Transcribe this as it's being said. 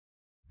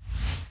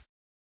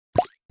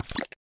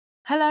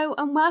Hello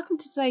and welcome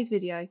to today's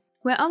video,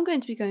 where I'm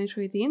going to be going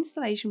through the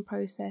installation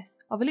process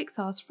of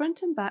Olixar's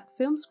front and back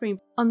film screen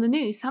on the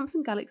new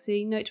Samsung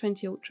Galaxy Note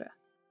 20 Ultra.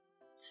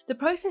 The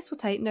process will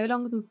take no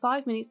longer than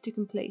 5 minutes to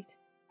complete.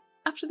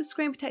 After the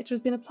screen protector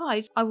has been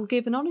applied, I will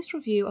give an honest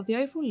review of the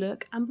overall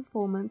look and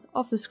performance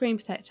of the screen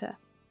protector.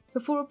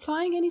 Before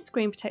applying any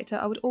screen protector,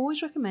 I would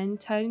always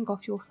recommend turning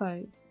off your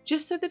phone,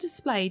 just so the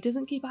display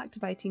doesn't keep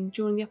activating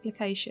during the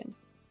application.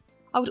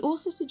 I would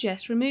also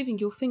suggest removing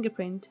your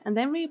fingerprint and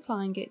then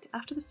reapplying it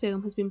after the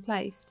film has been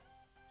placed.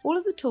 All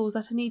of the tools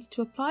that are needed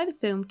to apply the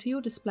film to your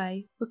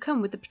display will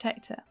come with the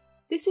protector.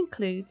 This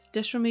includes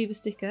dust remover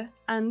sticker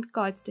and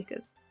guide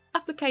stickers,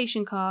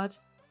 application card,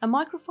 a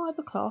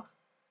microfiber cloth,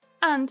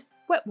 and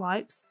wet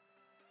wipes.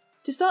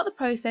 To start the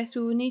process,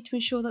 we will need to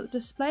ensure that the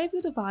display of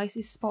your device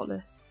is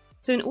spotless.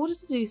 So in order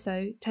to do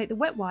so, take the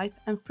wet wipe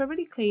and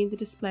thoroughly clean the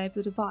display of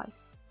your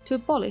device to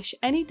abolish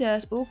any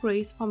dirt or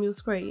grease from your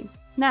screen.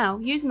 Now,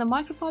 using the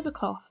microfiber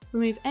cloth,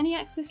 remove any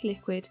excess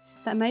liquid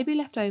that may be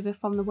left over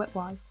from the wet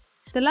wipe.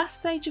 The last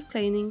stage of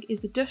cleaning is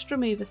the dust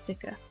remover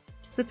sticker.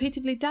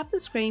 Repeatedly dab the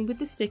screen with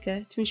the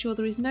sticker to ensure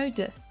there is no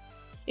dust.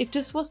 If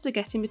dust was to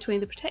get in between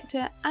the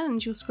protector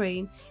and your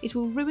screen, it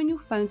will ruin your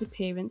phone's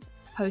appearance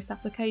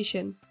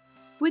post-application.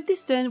 With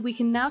this done, we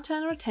can now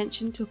turn our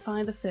attention to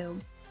applying the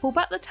film. Pull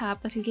back the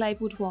tab that is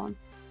labelled 1.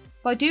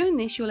 By doing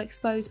this, you'll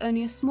expose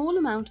only a small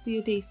amount of the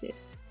adhesive.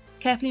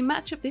 Carefully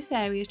match up this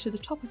area to the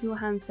top of your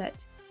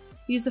handset.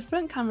 Use the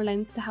front camera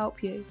lens to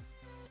help you.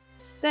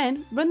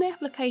 Then, run the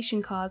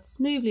application card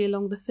smoothly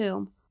along the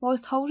film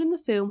whilst holding the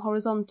film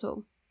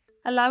horizontal,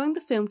 allowing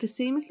the film to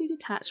seamlessly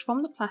detach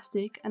from the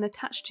plastic and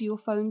attach to your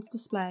phone's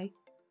display.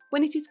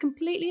 When it is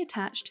completely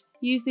attached,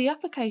 use the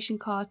application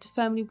card to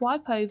firmly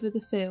wipe over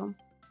the film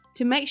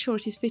to make sure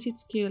it is fitted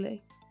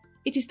securely.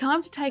 It is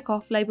time to take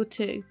off label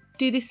 2.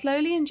 Do this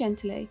slowly and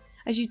gently,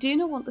 as you do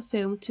not want the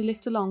film to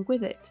lift along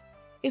with it.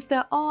 If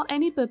there are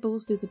any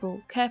bubbles visible,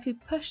 carefully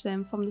push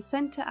them from the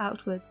centre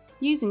outwards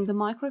using the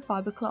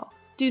microfiber cloth.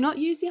 Do not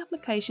use the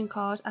application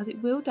card as it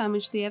will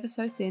damage the ever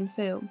so thin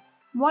film.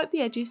 Wipe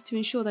the edges to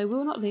ensure they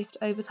will not lift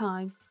over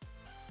time.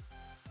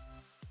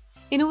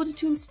 In order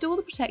to install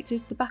the protector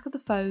to the back of the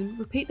phone,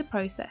 repeat the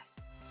process.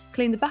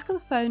 Clean the back of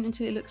the phone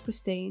until it looks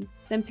pristine,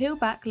 then peel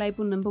back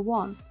label number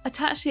 1.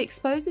 Attach the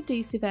exposed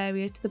adhesive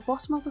area to the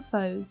bottom of the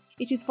phone.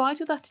 It is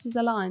vital that it is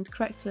aligned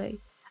correctly,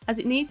 as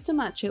it needs to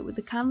match up with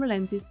the camera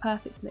lenses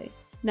perfectly.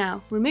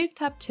 Now, remove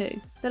tab 2.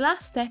 The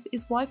last step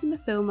is wiping the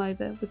film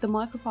over with the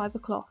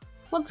microfiber cloth.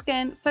 Once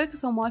again,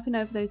 focus on wiping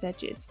over those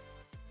edges.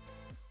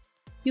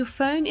 Your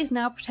phone is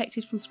now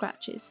protected from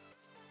scratches,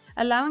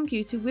 allowing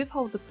you to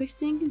withhold the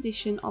pristine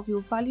condition of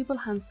your valuable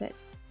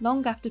handset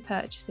long after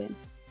purchasing.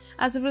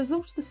 As a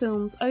result of the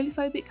film's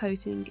oleophobic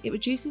coating, it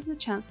reduces the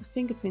chance of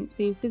fingerprints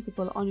being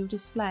visible on your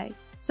display.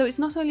 So it's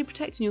not only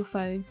protecting your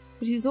phone,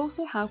 but it is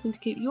also helping to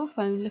keep your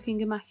phone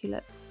looking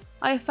immaculate.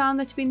 I have found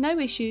there to be no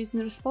issues in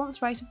the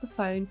response rate of the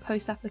phone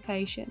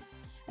post-application,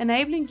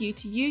 enabling you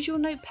to use your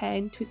Note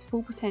Pen to its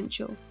full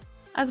potential,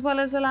 as well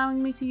as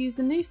allowing me to use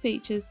the new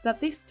features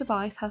that this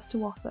device has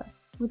to offer,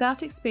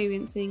 without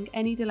experiencing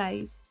any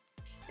delays.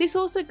 This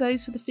also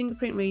goes for the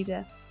fingerprint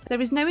reader. There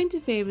is no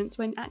interference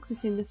when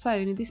accessing the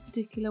phone in this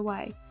particular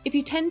way. If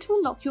you tend to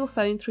unlock your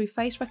phone through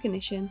face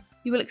recognition,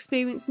 you will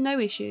experience no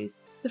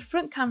issues. The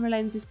front camera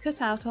lens is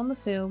cut out on the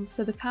film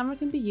so the camera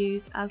can be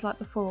used as like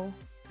before.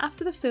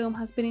 After the film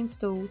has been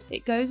installed,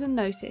 it goes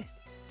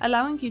unnoticed,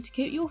 allowing you to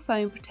keep your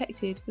phone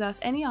protected without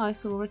any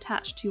eyesore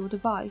attached to your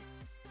device.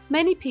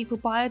 Many people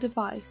buy a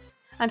device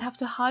and have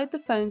to hide the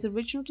phone's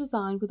original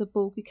design with a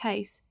bulky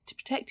case to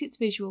protect its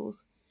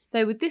visuals,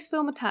 though with this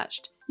film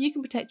attached, you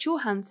can protect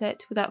your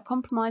handset without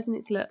compromising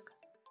its look.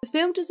 The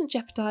film doesn't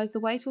jeopardise the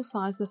weight or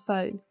size of the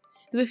phone,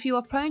 though if you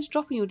are prone to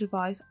dropping your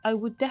device, I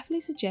would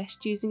definitely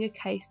suggest using a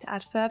case to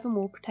add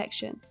furthermore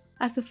protection,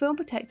 as the film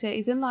protector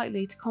is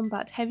unlikely to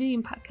combat heavy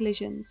impact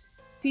collisions.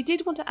 If you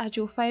did want to add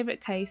your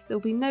favourite case, there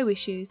will be no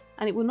issues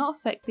and it will not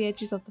affect the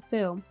edges of the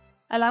film,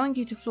 allowing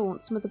you to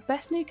flaunt some of the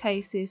best new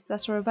cases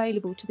that are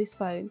available to this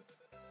phone.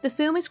 The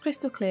film is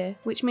crystal clear,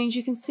 which means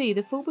you can see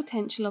the full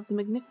potential of the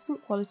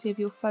magnificent quality of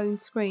your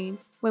phone's screen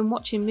when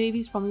watching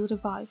movies from your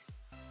device.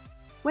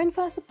 When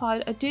first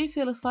applied, I do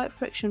feel a slight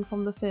friction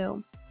from the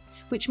film,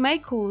 which may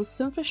cause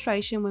some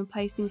frustration when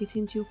placing it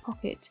into your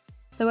pocket,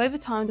 though over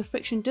time the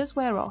friction does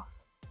wear off.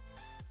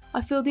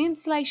 I feel the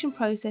installation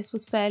process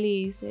was fairly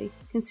easy,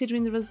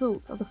 considering the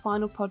results of the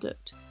final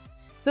product.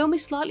 Film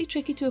is slightly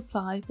tricky to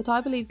apply, but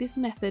I believe this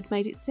method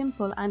made it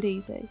simple and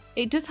easy.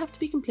 It does have to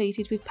be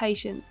completed with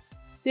patience.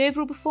 The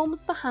overall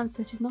performance of the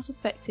handset is not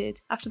affected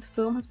after the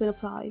film has been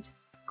applied,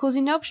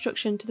 causing no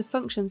obstruction to the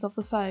functions of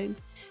the phone.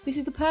 This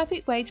is the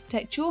perfect way to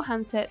protect your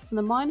handset from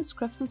the minor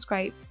scuffs and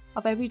scrapes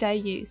of everyday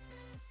use.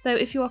 Though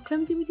if you are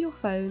clumsy with your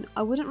phone,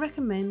 I wouldn't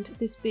recommend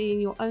this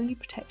being your only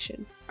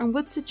protection, and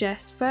would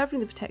suggest furthering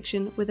the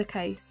protection with a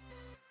case.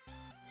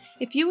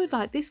 If you would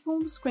like this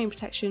form of screen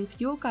protection for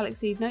your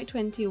Galaxy Note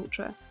 20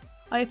 Ultra,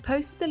 I have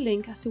posted the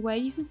link as to where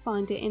you can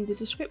find it in the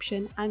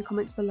description and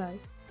comments below.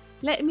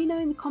 Let me know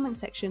in the comment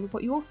section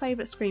what your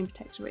favourite screen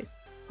protector is.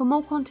 For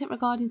more content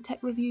regarding tech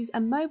reviews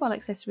and mobile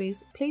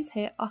accessories, please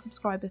hit our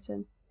subscribe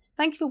button.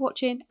 Thank you for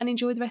watching and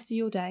enjoy the rest of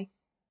your day.